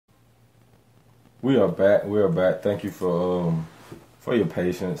We are back. We are back. Thank you for your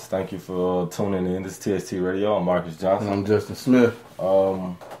patience. Thank you for tuning in. This is TST Radio. I'm Marcus Johnson. And I'm Justin Smith.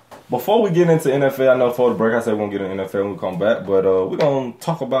 Before we get into NFL, I know before the break I said we're going to get into NFL when we come back, but we're going to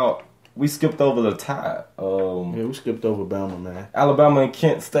talk about, we skipped over the Tide. We skipped over Bama, man. Alabama and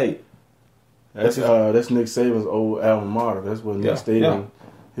Kent State. That's Nick Saban's old alma mater. That's what Nick Saban,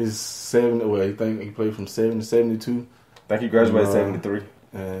 his 70, well, he played from 70 to 72. I think he graduated 73.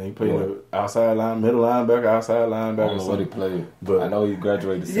 And he played outside line, middle linebacker, outside linebacker. I don't know what he played, but I know he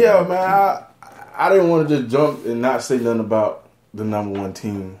graduated. Yeah, man, I didn't want to just jump and not say nothing about the number one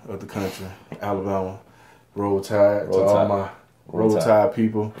team of the country, Alabama. Roll Tide to all my Roll Tide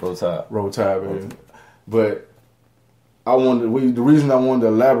people. Roll Tide, baby. But the reason I wanted to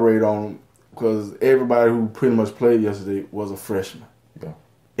elaborate on, because everybody who pretty much played yesterday was a freshman. Yeah.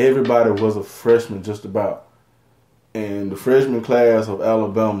 Everybody was a freshman just about. And the freshman class of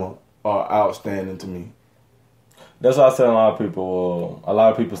Alabama are outstanding to me. That's what I said. A lot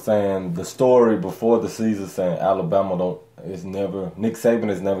of people saying the story before the season saying Alabama Nick Saban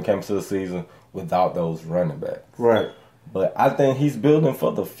has never came to the season without those running backs. Right. But I think he's building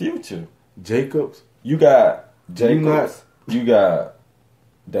for the future. Jacobs. You got Jacobs. You got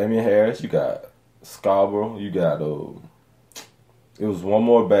Damian Harris. You got Scarborough. You got it was one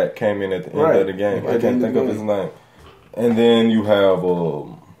more back came in at the end of the game. I can't think of his name. And then you have,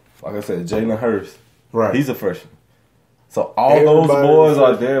 like I said, Jalen Hurst. Right. He's a freshman. So all those boys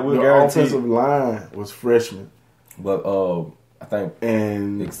are there. We're guaranteed. The offensive line was freshmen. But I think,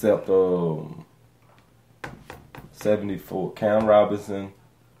 except 74, Cam Robinson,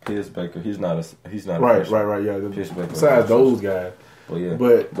 Pierce Baker. He's not a freshman. Right. Yeah. Pierce Baker. Besides those guys. But yeah.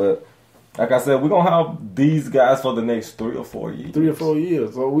 But like I said, we're gonna have these guys for the next 3 or 4 years. 3 or 4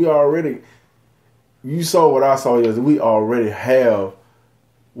 years. So we already. You saw what I saw yesterday. We already have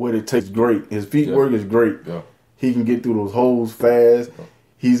what it takes. Great. His feet work is great. Yeah. He can get through those holes fast. Yeah.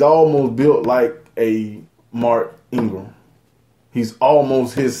 He's almost built like a Mark Ingram. He's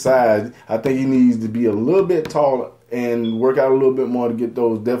almost his size. I think he needs to be a little bit taller and work out a little bit more to get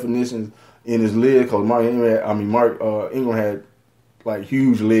those definitions in his legs. Because Mark Ingram had like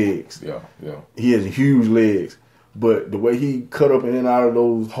huge legs. Yeah. He has huge legs. But the way he cut up in and out of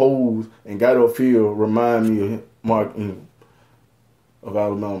those holes and got upfield remind me of Mark Ingram of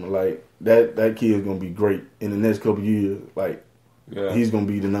Alabama. Like that kid is gonna be great in the next couple of years. Like he's gonna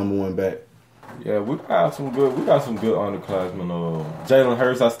be the number one back. Yeah, we got some good underclassmen. Jalen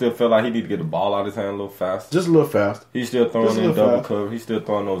Hurts, I still feel like he need to get the ball out of his hand a little faster. Just a little fast. He's still throwing in double coverage. He's still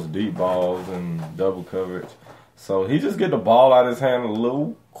throwing those deep balls and double coverage. So he just get the ball out of his hand a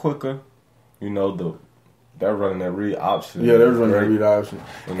little quicker. You know, they're running that read option. Yeah, they're running that read option.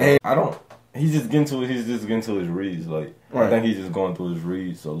 You know, he's just getting to his reads. Like I think he's just going through his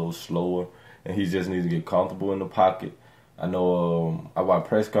reads a little slower, and he just needs to get comfortable in the pocket. I know I watched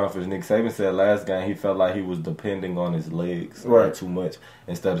press conference. Nick Saban said last game he felt like he was depending on his legs too much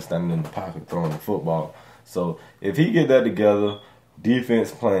instead of standing in the pocket throwing the football. So if he get that together, defense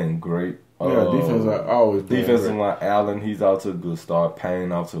playing great. Defense are always playing great. Defensive line, Allen, he's out to a good start.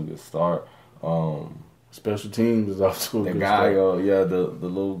 Payne off to a good start. Special teams is off to a good start. The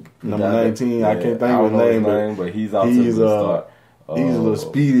little number 19. I can't think of his name, but he's out to a good start. He's a little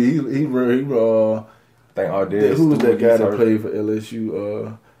speedy. I think Ardez. Who was that guy that played for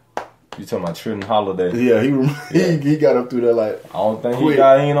LSU? You talking about Trenton Holiday? Yeah, he got up through there like. I don't think he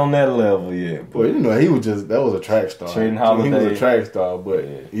got in on that level yet. Well, he was that was a track star. Trenton Holiday. He was a track star, but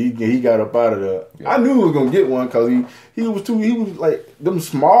he got up out of there. Yeah. I knew he was gonna get one because he was like them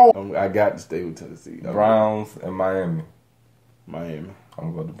small. I got to stay with Tennessee. Browns and Miami. I'm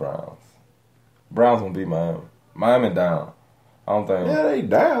gonna go to Browns. Browns gonna beat Miami. Miami down. I don't think. Yeah, they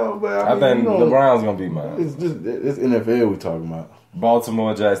down, but I think the Browns gonna beat Miami. It's NFL we talking about.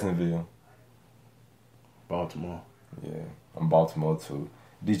 Baltimore, Jacksonville. Baltimore. Yeah, I'm Baltimore too.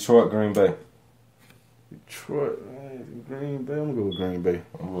 Detroit, Green Bay. Green Bay. I'm gonna go with Green Bay.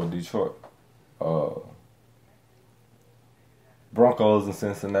 I'm gonna go with Detroit. Broncos and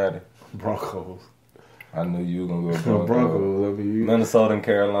Cincinnati. Broncos. I knew you were gonna go with Broncos. Minnesota and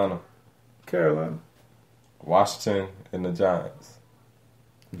Carolina. Carolina. Washington and the Giants.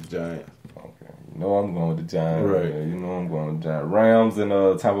 Giants. Okay. You know I'm going with the Giants. Right. Yeah, you know I'm going with the Giants. Rams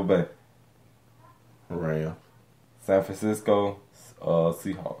and Tampa Bay. Rams. San Francisco,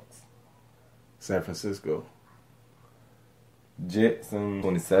 Seahawks. San Francisco. Jets and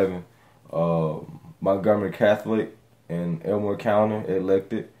 27. Montgomery Catholic and Elmore County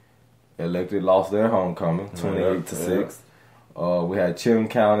elected lost their homecoming 28-6. We had Cheatham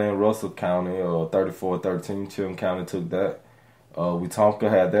County and Russell County 34-13. Cheatham County took that. Wetumpka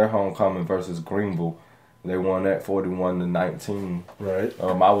had their homecoming versus Greenville. They won that 41-19. Right.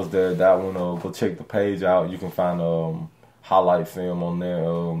 I was there at that one. Go check the page out. You can find highlight film on there.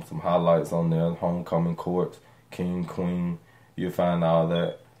 Some highlights on there. Homecoming courts, king, queen. You'll find all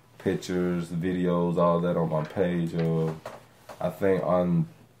that. Pictures, videos, all that on my page. I think on,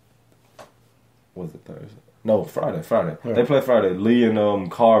 was it Thursday? No, Friday. Right. They played Friday. Lee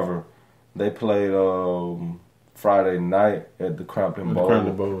and Carver, they played Friday night at the Crampton Bowl.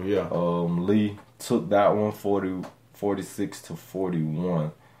 Crampton Bowl, yeah. Lee took that one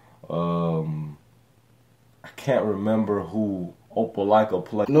 46-41. I can't remember who Opelika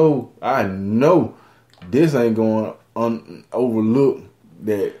played. No, I know this ain't going overlooked.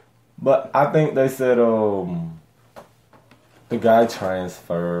 That, but I think they said the guy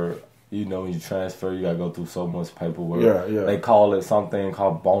transferred. You know, when you transfer, you gotta go through so much paperwork. Yeah. They call it something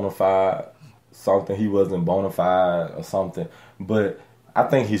called bona fide. Something he wasn't bona fide or something. But I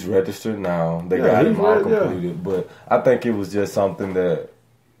think he's registered now. They got him all completed. Yeah. But I think it was just something that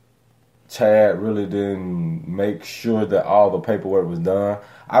Chad really didn't make sure that all the paperwork was done.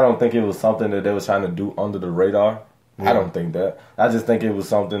 I don't think it was something that they was trying to do under the radar. Yeah. I don't think that. I just think it was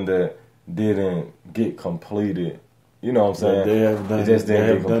something that didn't get completed. You know what I'm saying? They have done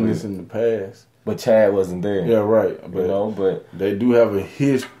this in the past. But Chad wasn't there. Yeah, right. But, but they do have a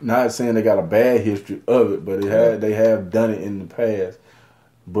history. Not saying they got a bad history of it, but they have done it in the past.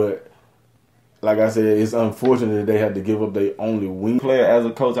 But like I said, it's unfortunate that they had to give up their only win. Player, as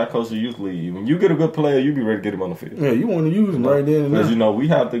a coach, I coach the youth league. When you get a good player, you be ready to get him on the field. Yeah, you want to use him right then and there. Because we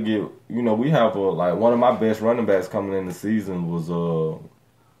have to get. We have like one of my best running backs coming in the season was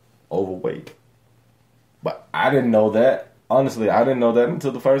overweight. But I didn't know that. Honestly, I didn't know that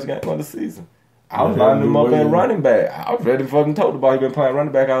until the first game of the season. I was lining him up at running back. I was ready for him told about he been playing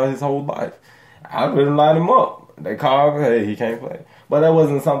running back out his whole life. I was ready to line him up. They called him, hey, he can't play. But that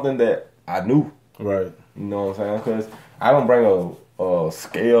wasn't something that I knew. Right. You know what I'm saying? Because I don't bring a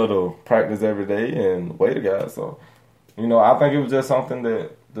scale to practice every day and weigh the guy. So, I think it was just something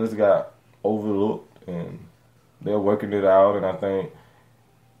that just got overlooked and they're working it out. And I think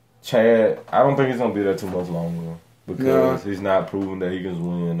Chad, I don't think he's going to be there too much longer because he's not proving that he can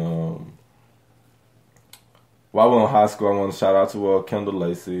win. While we're in high school, I want to shout out to Kendall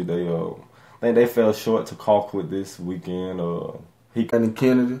Lacey. They I think they fell short to Colquitt this weekend. And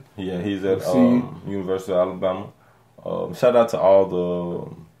Kennedy. Yeah, he's at University of Alabama. Shout out to all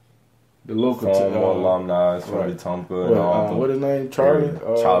the local former alumni from Wetumpka and all the what his name? Charlie.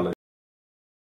 Charlie.